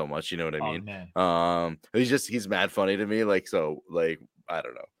judge so much. You know what I mean? Man. He's mad funny to me. Like so, like I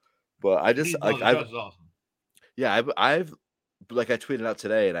don't know, but I just like awesome. Yeah, I've like I tweeted out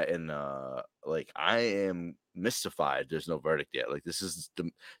today, and I am mystified. There's no verdict yet. Like this is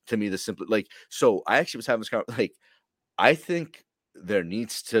to me the simple like. So I actually was having this conversation. Like I think there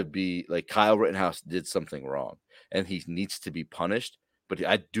needs to be like Kyle Rittenhouse did something wrong, and he needs to be punished. But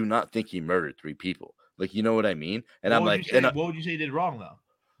I do not think he murdered 3 people. Like you know what I mean? And I'm like, what would you say he did wrong though?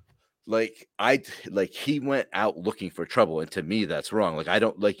 Like he went out looking for trouble, and to me that's wrong. Like I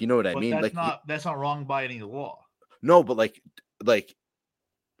don't like you know what I mean? That's not wrong by any law. No, but like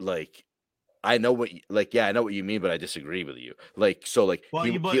I know what I know what you mean, but I disagree with you. Like so like but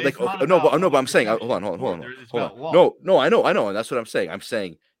I'm saying hold on. No, I know, and that's what I'm saying. I'm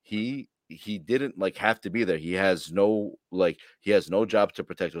saying he didn't like have to be there. He has no job to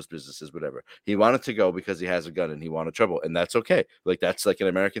protect those businesses, whatever. He wanted to go because he has a gun and he wanted trouble, and that's okay. Like that's like an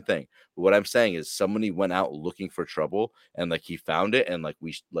American thing. But what I'm saying is somebody went out looking for trouble and like he found it, and like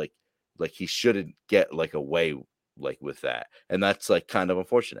we like he shouldn't get like away like with that, and that's like kind of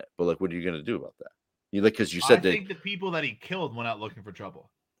unfortunate. But like, what are you gonna do about that? You like because you said I think the people that he killed went out looking for trouble.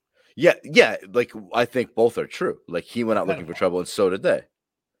 Yeah. Like I think both are true. Like he went out looking for trouble, and so did they.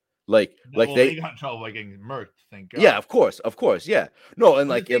 They got in trouble by getting murked. Thank God. Yeah, of course, yeah. No,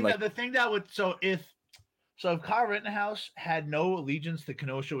 and if Kyle Rittenhouse had no allegiance to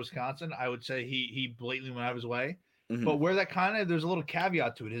Kenosha, Wisconsin, I would say he blatantly went out of his way. Mm-hmm. But where there's a little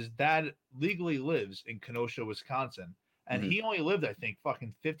caveat to it. His dad legally lives in Kenosha, Wisconsin, and he only lived, I think,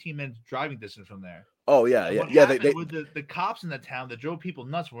 fucking 15 minutes driving distance from there. Oh yeah. With the cops in the town that drove people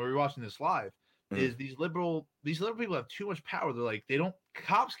nuts when we were watching this live. Is these liberal people have too much power. They're like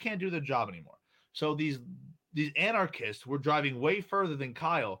cops can't do their job anymore. So these anarchists were driving way further than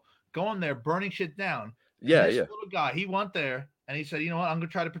Kyle, going there, burning shit down. Yeah, this little guy, he went there and he said, you know what, I'm gonna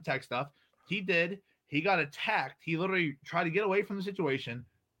try to protect stuff. He did. He got attacked. He literally tried to get away from the situation.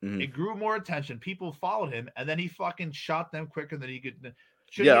 It grew more attention. People followed him, and then he fucking shot them quicker than he could.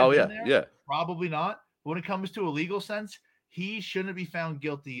 Yeah. Probably not. When it comes to a legal sense, he shouldn't be found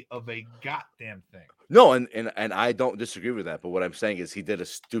guilty of a goddamn thing. No, and I don't disagree with that. But what I'm saying is he did a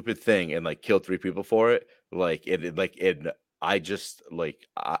stupid thing and like killed 3 people for it. I just like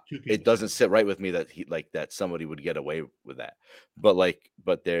it doesn't sit right with me that he like that somebody would get away with that.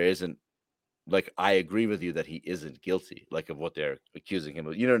 But there isn't. Like, I agree with you that he isn't guilty, like, of what they're accusing him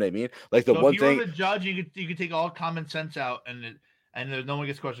of. You know what I mean? Like, the So one if you thing. were the judge, you could take all common sense out, and there's no one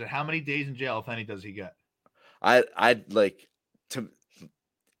gets questioned. How many days in jail, if any, does he get? I'd like to.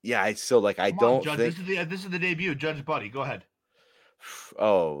 Yeah, I still like. I Come don't on, Judge, think. this is the debut, Judge Buddy. Go ahead.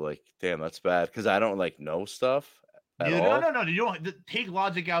 Oh, like, damn, that's bad because I don't like know stuff at all. No. You don't take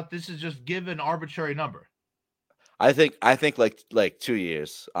logic out. This is just give an arbitrary number. I think like 2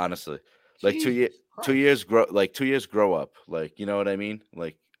 years, honestly. Like 2 years, 2 years grow. Like 2 years grow up. Like, you know what I mean?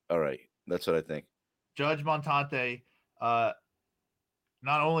 Like, all right, that's what I think. Judge Montante, not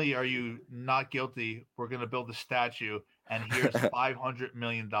only are you not guilty, we're gonna build a statue, and here's $500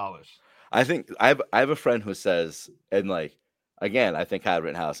 million. I think I have a friend who says, and like again, I think Kyle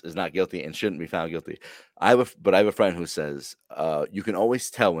Rittenhouse is not guilty and shouldn't be found guilty. I have a friend who says, you can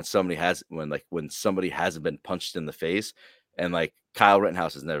always tell when somebody hasn't been punched in the face, and like Kyle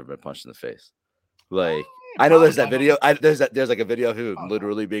Rittenhouse has never been punched in the face. Like, I know there's that video. There's like a video of him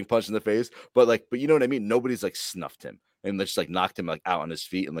literally being punched in the face, but you know what I mean? Nobody's like snuffed him and just like knocked him like out on his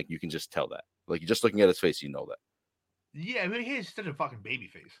feet, and like you can just tell that. Like, you're just looking at his face, you know that. Yeah, I mean, he has such a fucking baby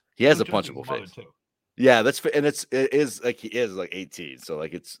face. He has a punchable face. Too. Yeah, it is like he is like 18, so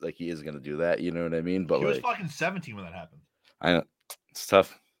like it's like he is gonna do that. You know what I mean? But he was like, fucking 17 when that happened. I know it's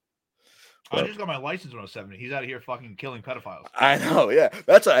tough. I just got my license when I was 17. He's out of here fucking killing pedophiles. I know, yeah.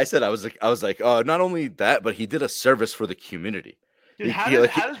 That's what I said. I was like, not only that, but he did a service for the community. Dude,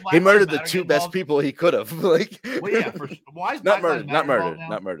 he murdered the 2 best people he could have. Like, well, yeah, why is not murdered? Not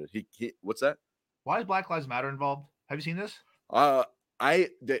murdered. He what's that? Why is Black Lives Matter involved? Have you seen this? I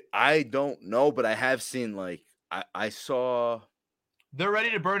don't know, but I have seen like I saw. They're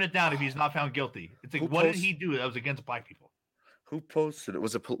ready to burn it down if he's not found guilty. It's like, what did he do that was against black people? Who posted it?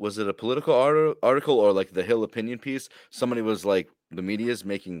 Was it a political article or like the Hill opinion piece? Somebody was like, the media is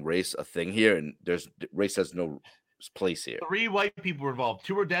making race a thing here, and race has no place here. 3 white people were involved.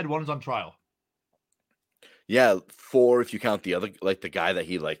 2 are dead. 1 is on trial. Yeah, 4 if you count the other, like the guy that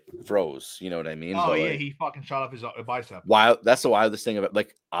he like froze. You know what I mean? Oh, but, yeah, like, he fucking shot off his bicep. That's the wildest thing about,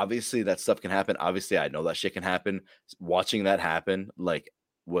 like, obviously that stuff can happen. Obviously, I know that shit can happen. Watching that happen, like,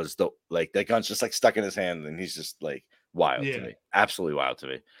 was that gun's just like stuck in his hand, and he's just like wild to me. Absolutely wild to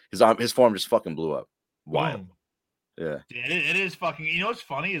me. His form just fucking blew up. Wild. Boom. Yeah. It is fucking. You know what's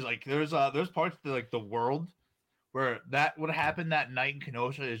funny is like there's parts of like the world where that would happen that night in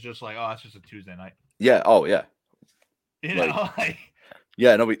Kenosha is just like, oh, that's just a Tuesday night. Yeah. Oh yeah. You know, like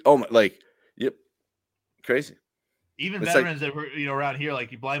yeah. Nobody. Oh my. Like, yep. Crazy. Even it's veterans that were around here,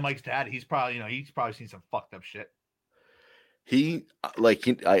 like Blind Mike's dad, he's probably seen some fucked up shit. I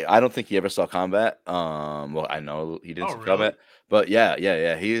don't think he ever saw combat. Well, I know he did some combat, but yeah.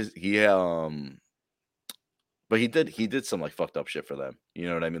 But he did some like fucked up shit for them. You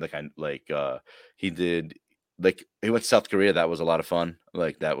know what I mean? He did, like, he went to South Korea. That was a lot of fun.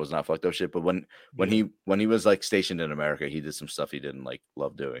 Like, that was not fucked up shit. But when he was like stationed in America, he did some stuff he didn't like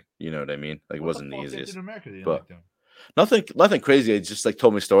love doing. You know what I mean? Like, it wasn't the easiest. In America, but nothing crazy. He just like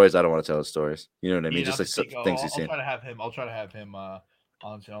told me stories. I don't want to tell his stories. You know what I mean? Just like things he's seen. I'll try to have him on.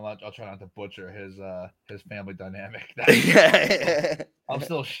 I'll try not to butcher his family dynamic. I'm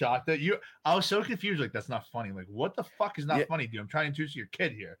still shocked that I was so confused. Like, that's not funny. Like, what the fuck is not funny, dude? I'm trying to introduce your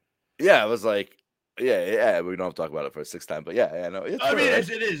kid here. Yeah, I was like, yeah. We don't have to talk about it for a 6th time, but yeah, no. It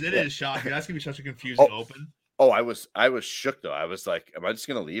is shocking. That's gonna be such a confusing open. Oh, I was shook though. I was like, am I just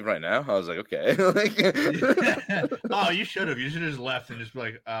gonna leave right now? I was like, okay. Oh, you should have. You should have just left and just be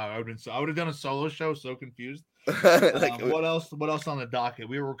like, I would have done a solo show. So confused. What else on the docket?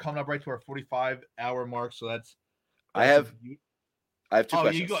 We were coming up right to our 45-hour mark, so that's. I have 2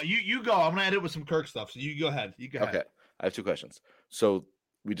 questions. You go. I'm gonna edit with some Kirk stuff. So you go ahead. Okay, I have 2 questions. So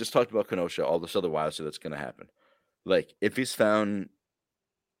we just talked about Kenosha, all this other wild shit that's gonna happen. Like, if he's found,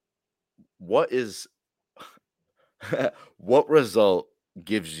 what result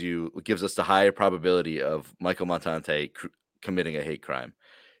gives us the higher probability of Michael Montante committing a hate crime?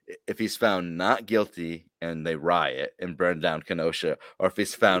 If he's found not guilty and they riot and burn down Kenosha, or if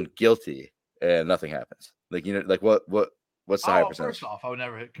he's found guilty and nothing happens? Like, like what's the higher percentage? First off, I would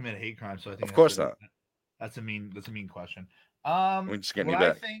never commit a hate crime, so I think of course not. That's a mean question. We're just getting you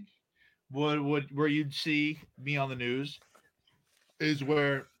back. I think where you'd see me on the news is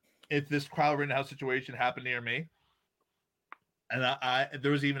where if this Kyle Rittenhouse situation happened near me, And I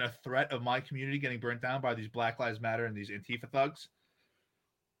there was even a threat of my community getting burnt down by these Black Lives Matter and these Antifa thugs.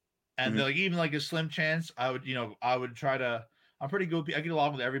 And like even like a slim chance, I would try to. I'm pretty good. I get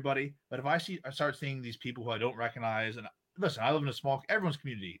along with everybody, but if I start seeing these people who I don't recognize, and listen, I live in a small. Everyone's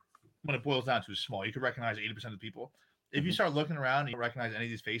community, when it boils down to, is small. You can recognize 80% of the people. If you start looking around and you don't recognize any of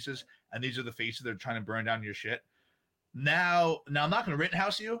these faces, and these are the faces that are trying to burn down your shit. Now I'm not going to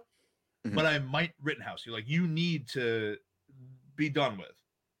Rittenhouse you, but I might Rittenhouse you. Like, you need to be done with.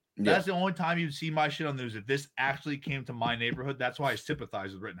 Yeah. That's the only time you'd see my shit on the news. If this actually came to my neighborhood, that's why I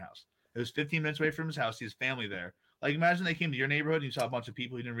sympathize with Rittenhouse. It was 15 minutes away from his house. He has family there. Like, imagine they came to your neighborhood and you saw a bunch of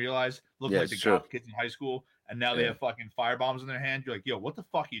people you didn't realize looked like the goth kids in high school, and now they have fucking fire bombs in their hand. You're like, yo, what the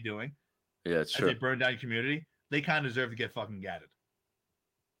fuck are you doing? Yeah, it's true. They burn down your community. They kind of deserve to get fucking gatted.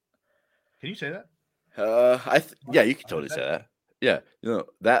 Can you say that? Yeah, you can totally say that. Yeah,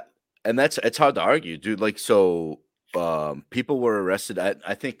 that, and it's hard to argue, dude. Like, so people were arrested.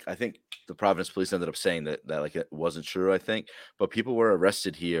 I think the Providence police ended up saying that like it wasn't true. I think, but people were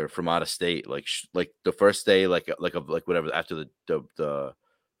arrested here from out of state. Like the first day, like whatever after the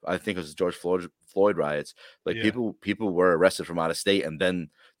I think it was George Floyd riots. Like people were arrested from out of state, and then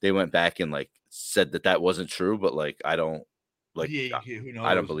they went back and like said that wasn't true. But like I don't who knows?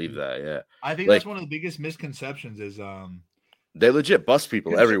 I don't believe that. Yeah, I think that's one of the biggest misconceptions is they legit bust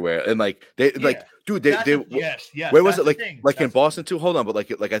people everywhere, and like dude, where was it? Like in Boston too. Hold on, but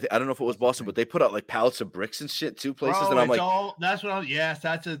like I don't know if it was Boston, but they put out like pallets of bricks and shit too places, and I'm like, that's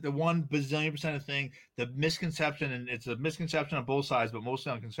the 1 bazillion% of thing. The misconception, and it's a misconception on both sides, but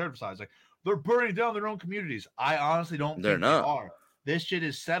mostly on conservative sides. Like, they're burning down their own communities. I honestly don't think they are. This shit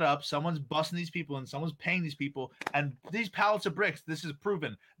is set up. Someone's busting these people and someone's paying these people. And these pallets of bricks, this is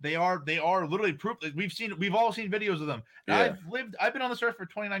proven. They are literally proof. We've all seen videos of them. Yeah. I've been on this earth for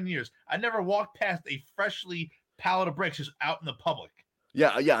 29 years. I never walked past a freshly pallet of bricks just out in the public.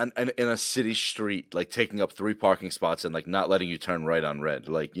 Yeah, and in a city street, like taking up 3 parking spots and like not letting you turn right on red.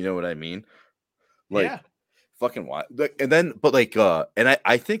 Like, you know what I mean? Like, yeah. Fucking wild. And then, but like, and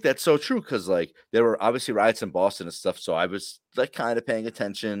I think that's so true, because like there were obviously riots in Boston and stuff, so I was like kind of paying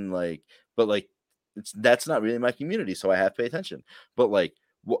attention, like, but like that's not really my community, so I have to pay attention. But like,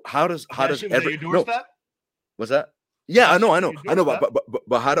 how does that? What's that? Yeah, I know,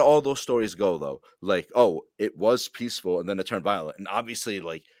 but how do all those stories go though? Like, oh, it was peaceful and then it turned violent, and obviously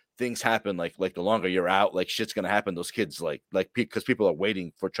like things happen, like the longer you're out, like shit's gonna happen. Those kids like because people are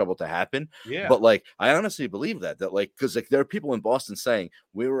waiting for trouble to happen. Yeah. But like I honestly believe that like, because like there are people in Boston saying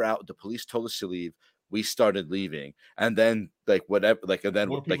we were out, the police told us to leave, we started leaving, and then like whatever, like, and then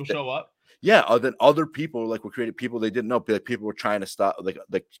more people show up. Yeah, then other people like were created, people they didn't know, like people were trying to stop, like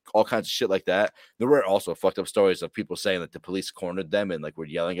all kinds of shit like that. There were also fucked up stories of people saying that the police cornered them and like were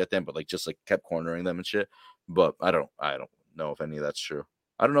yelling at them, but like just like kept cornering them and shit. But I don't know if any of that's true.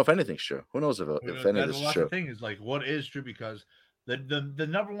 I don't know if anything's true. Who knows if any of this is true? The thing is, like, what is true? Because the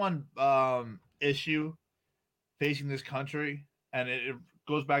number one issue facing this country, and it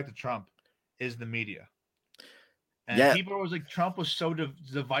goes back to Trump, is the media. And people are always like, Trump was so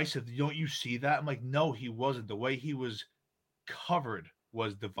divisive. Don't you see that? I'm like, no, he wasn't. The way he was covered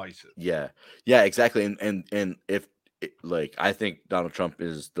was divisive. Yeah, exactly. And if like, I think Donald Trump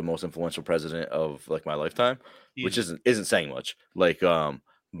is the most influential president of like my lifetime, which isn't saying much. Like,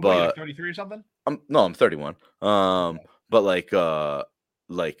 but 33 or something? I'm 31. But like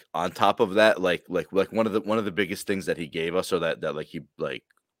on top of that, like one of the biggest things that he gave us, or that like he like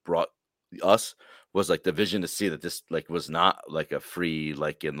brought us, was like the vision to see that this like was not like a free,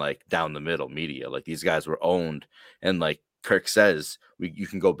 like in like down the middle media. Like these guys were owned, and like Kirk says, you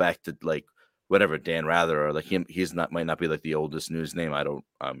can go back to like whatever Dan Rather, or like him, might not be like the oldest news name.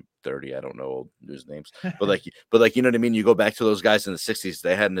 I'm 30, I don't know old news names, but like you know what I mean? You go back to those guys in the 60s,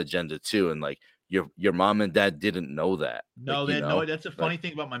 they had an agenda too, and like your mom and dad didn't know that. No, they know. That's a funny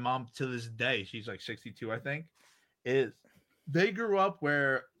thing about my mom to this day. She's like 62, I think. Is they grew up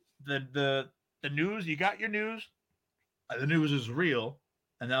where the news, you got your news, the news is real,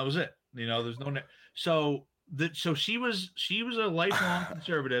 and that was it. You know, there's no so she was a lifelong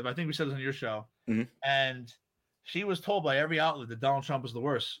conservative. I think we said this on your show. Mm-hmm. And she was told by every outlet that Donald Trump was the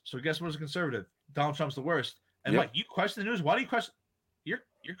worst. So guess what? As a conservative, Donald Trump's the worst. And Mike, you question the news? Why do you question?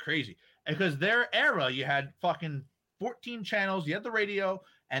 You're crazy. Because their era, you had fucking 14 channels, you had the radio,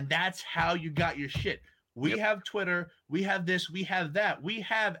 and that's how you got your shit. We have Twitter, we have this, we have that. We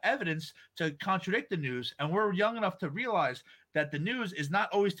have evidence to contradict the news, and we're young enough to realize that the news is not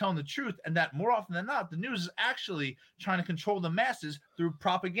always telling the truth, and that more often than not, the news is actually trying to control the masses through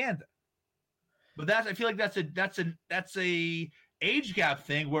propaganda. But I feel like that's a age gap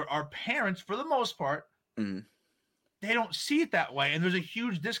thing where our parents, for the most part, they don't see it that way, and there's a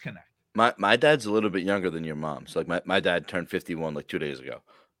huge disconnect. My dad's a little bit younger than your mom. So like my dad turned 51 like 2 days ago.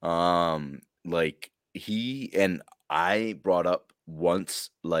 Like he and I brought up once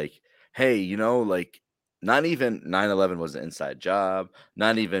like, hey, like not even 9/11 was an inside job,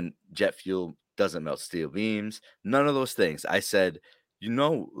 not even jet fuel doesn't melt steel beams, none of those things. I said,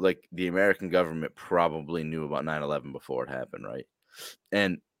 like the American government probably knew about 9/11 before it happened, right?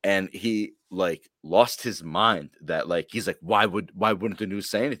 And he like lost his mind that like he's like why wouldn't the news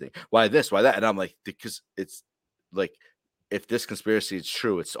say anything, why this, why that? And I'm like, because it's like if this conspiracy is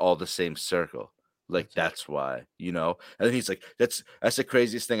true, it's all the same circle, like that's why. And then he's like, that's the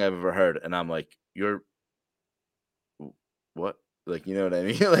craziest thing I've ever heard. And I'm like, you're what, like, you know what I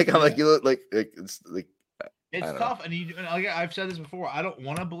mean? Like I'm like, you look like it's like it's tough. And like I've said this before, I don't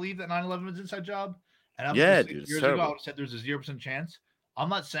want to believe that 9/11 was an inside job. And I'm yeah, dude, years ago I said there's a 0% chance. I'm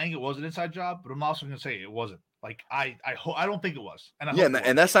not saying it was an inside job, but I'm also going to say it wasn't. Like I don't think it was. And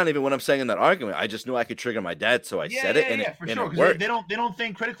and that's not even what I'm saying in that argument. I just knew I could trigger my dad, so I said it, and for and sure. it worked. They don't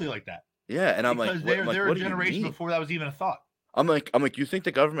think critically like that. Yeah, and I'm like, they're what a generation before that was even a thought. I'm like, you think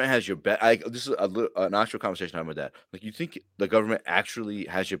the government has your best? This is an actual conversation I had with Dad. Like, you think the government actually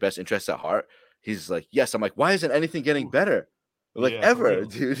has your best interests at heart? He's like, yes. I'm like, why isn't anything getting better? Like ever,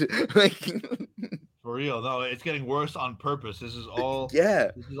 dude. Like. For real, no, it's getting worse on purpose. This is all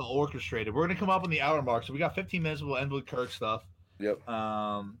This is all orchestrated. We're gonna come up on the hour mark, so we got 15 minutes. We'll end with Kirk stuff. Yep.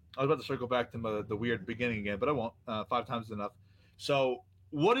 I was about to circle back to the weird beginning again, but I won't. 5 times is enough. So,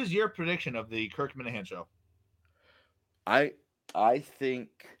 what is your prediction of the Kirk Minahan show? I think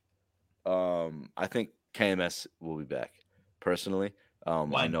KMS will be back. Personally,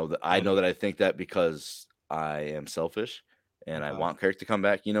 I know that I think that because I am selfish and I want Kirk to come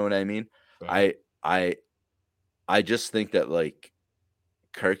back. You know what I mean? Right. I just think that like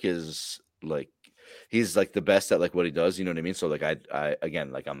Kirk is like he's like the best at like what he does, you know what I mean? So like I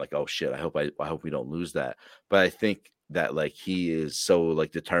again, like I'm like, oh shit, I hope we don't lose that. But I think that like he is so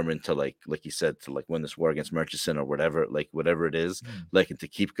like determined to like you said, to like win this war against Murchison or whatever it is, like, and to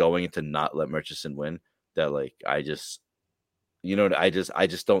keep going and to not let Murchison win, that like I just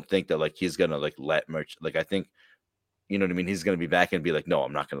don't think that like he's gonna like let like I think, you know what I mean, he's gonna be back and be like, no,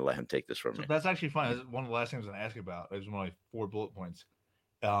 I'm not gonna let him take this from me. That's actually fine. That's one of the last things I was gonna ask you about. It was one of my 4 bullet points.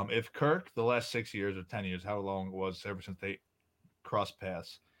 If Kirk, the last 6 years or 10 years, how long it was ever since they crossed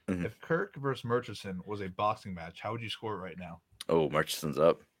paths, if Kirk versus Murchison was a boxing match, how would you score it right now? Oh, Murchison's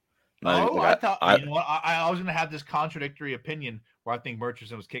up. I thought you know what? I was gonna have this contradictory opinion where I think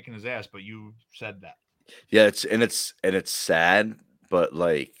Murchison was kicking his ass, but you said that. Yeah, it's sad, but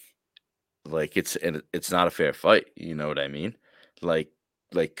like it's not a fair fight. You know what I mean? Like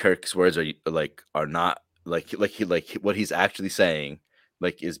Kirk's words are not like what he's actually saying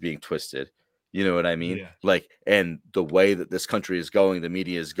like is being twisted. You know what I mean? Yeah. Like, and the way that this country is going, the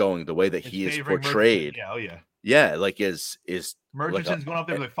media is going, the way that he is portrayed. Yeah, oh yeah. Yeah, like is Murchison's going up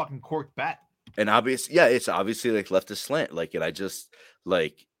there with a fucking corked bat. And it's obviously like left a slant. Like, and I just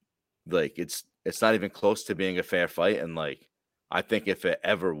like it's not even close to being a fair fight. And like I think if it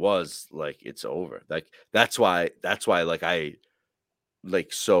ever was, like, it's over. Like that's why like I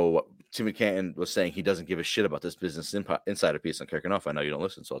like, so Timmy Canton was saying he doesn't give a shit about this Business Insider piece on Kirk and Off. I know you don't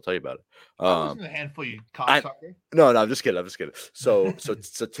listen, so I'll tell you about it. I listen to a handful, you cocksucker. No, I'm just kidding. So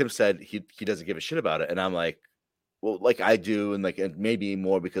Tim said he doesn't give a shit about it, and I'm like, well, like I do, and like, and maybe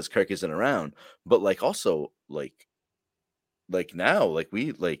more because Kirk isn't around, but like also like now, like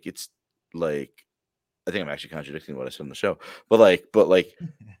we like it's like I think I'm actually contradicting what I said on the show, but like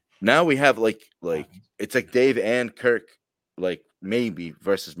now we have like it's like Dave and Kirk, like maybe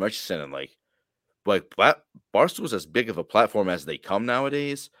versus Murchison, and like Barstool's as big of a platform as they come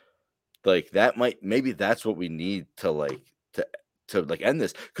nowadays. Like that maybe that's what we need to like to like end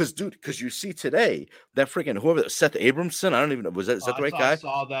this, because you see today that freaking whoever Seth Abramson, I don't even know, is that the right guy? I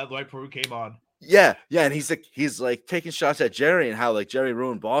saw that right before we came on. Yeah, and he's like taking shots at Jerry and how like Jerry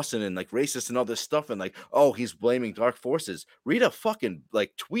ruined Boston and like racist and all this stuff, and like, oh, he's blaming dark forces. Read a fucking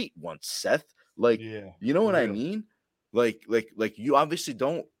like tweet once, Seth. Like, yeah, you know what I mean? Like you obviously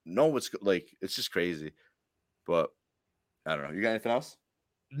don't know what's like. It's just crazy. But I don't know. You got anything else?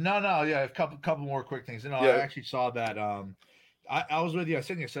 No, yeah, a couple more quick things. You know, yeah. I actually saw that. I was with you. I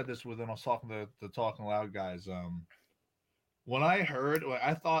think I said this when I was talking to the Talking Loud guys. When I heard,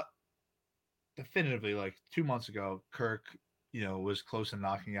 I thought definitively, like 2 months ago, Kirk, was close to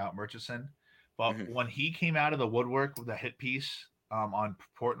knocking out Murchison. But when he came out of the woodwork with a hit piece on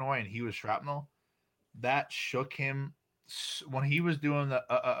Portnoy and he was shrapnel, that shook him. When he was doing the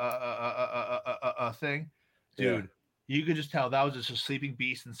thing, dude, you could just tell that was just a sleeping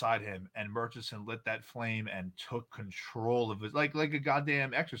beast inside him, and Murchison lit that flame and took control of it, like a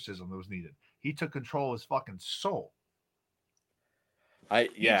goddamn exorcism that was needed. He took control of his fucking soul. He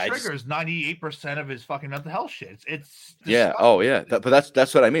triggers 98% of his fucking mental health shit. It's yeah. Oh yeah. But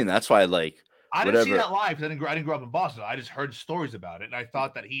that's what I mean. That's why I didn't see that live because I didn't grow up in Boston. I just heard stories about it, and I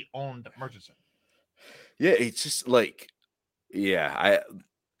thought that he owned Murchison. Yeah, it's just like,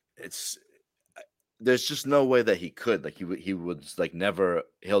 there's just no way that he could, like, he would like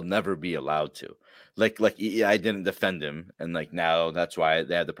he'll never be allowed to, I didn't defend him, and like now that's why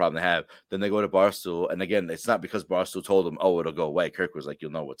they have the problem they have. Then they go to Barstool, and again, it's not because Barstool told him, oh, it'll go away. Kirk was like,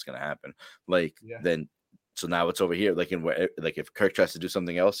 you'll know what's gonna happen. Then. So now it's over here. Like if Kirk tries to do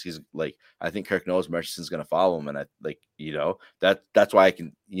something else, he's like, I think Kirk knows Murchison's gonna follow him, and that's why I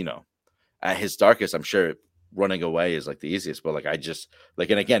can, at his darkest, I'm sure running away is like the easiest. But like I just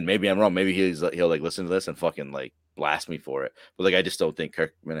and again, maybe I'm wrong. Maybe he'll like listen to this and fucking like blast me for it. But like I just don't think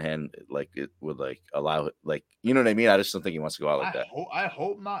Kirk Minihane it would like allow it. Like, you know what I mean? I just don't think he wants to go out like that. I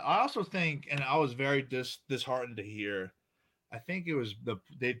hope not. I also think, and I was very disheartened to hear. I think it was the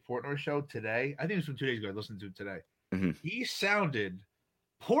Dave Portnoy show today. I think it was from 2 days ago. I listened to it today. Mm-hmm.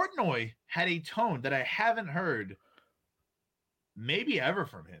 Portnoy had a tone that I haven't heard maybe ever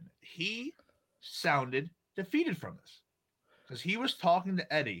from him. He sounded defeated from this because he was talking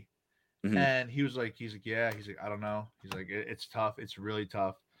to Eddie, and he was like, I don't know. He's like, it's tough. It's really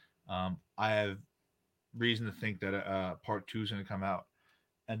tough. I have reason to think that part 2 is going to come out,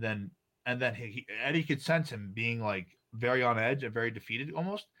 and then Eddie could sense him being like very on edge and very defeated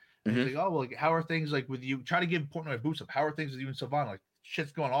almost. And he's like, oh, well, like, how are things like with you? Try to give Portnoy a boost up. How are things with you and Sylvan? Like,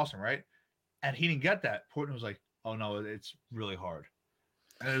 shit's going awesome, right? And he didn't get that. Portnoy was like, oh no, it's really hard.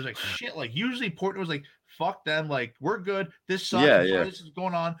 And it was like, shit. Like, usually Portnoy was like, fuck them. Like, we're good. This sucks. This is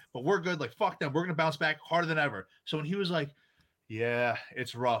going on, but we're good. Like, fuck them. We're gonna bounce back harder than ever. So when he was like, yeah,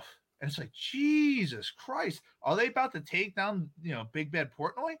 it's rough, and it's like, Jesus Christ, are they about to take down Big Bad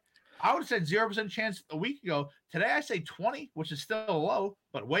Portnoy? I would have said 0% chance a week ago. Today I say 20, which is still low,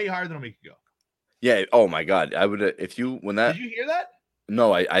 but way higher than a week ago. Yeah. Oh my God. I would did you hear that?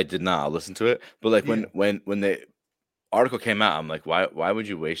 No, I did not. I'll listen to it. But like when the article came out, I'm like, why would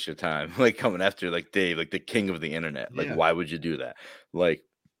you waste your time like coming after like Dave, like the king of the internet? Like, why would you do that? Like,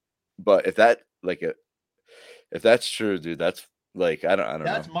 but if that's true, dude, that's like I don't know.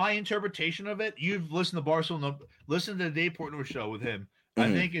 That's my interpretation of it. You've listened to Barcelona, listen to the Dave Portnoy show with him. I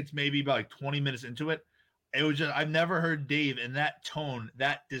think it's maybe about like 20 minutes into it. It was just, I've never heard Dave in that tone,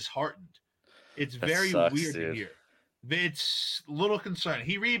 that disheartened. It's very weird to hear. It's a little concerning.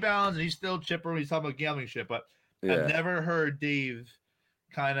 He rebounds and he's still chipper when he's talking about gambling shit, but I've never heard Dave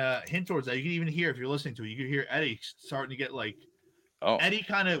kind of hint towards that. You can even hear, if you're listening to it, you can hear Eddie starting to get like, Eddie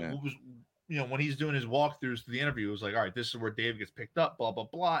kind of was, when he's doing his walkthroughs to the interview, it was like, all right, this is where Dave gets picked up, blah, blah,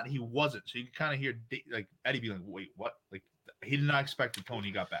 blah. And he wasn't. So you can kind of hear like Eddie be like, wait, what? Like, he did not expect the tone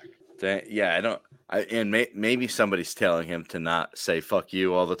he got back. Maybe somebody's telling him to not say "fuck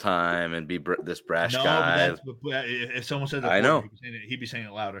you" all the time and be this brash guy. If someone said that, I know he'd be saying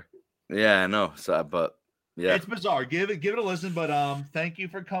it louder. Yeah, I know. So, but yeah, it's bizarre. Give it a listen. But thank you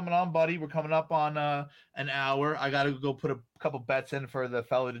for coming on, buddy. We're coming up on an hour. I got to go put a couple bets in for the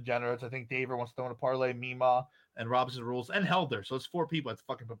fellow degenerates. I think Daver wants to throw in a parlay, Mima and Robinson Rules and Helder. So it's 4 people. I have to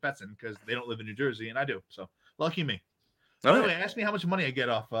fucking put bets in because they don't live in New Jersey and I do. So lucky me. By the way, ask me how much money I get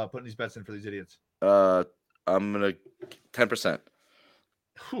off putting these bets in for these idiots. I'm gonna 10%.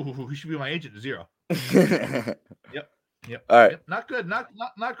 He should be my agent. 0. Yep. All right. Yep. Not good.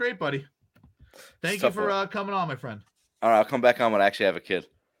 Not great, buddy. Thank you for coming on, my friend. All right, I'll come back on when I actually have a kid.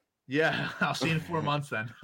 Yeah, I'll see you in 4 months then.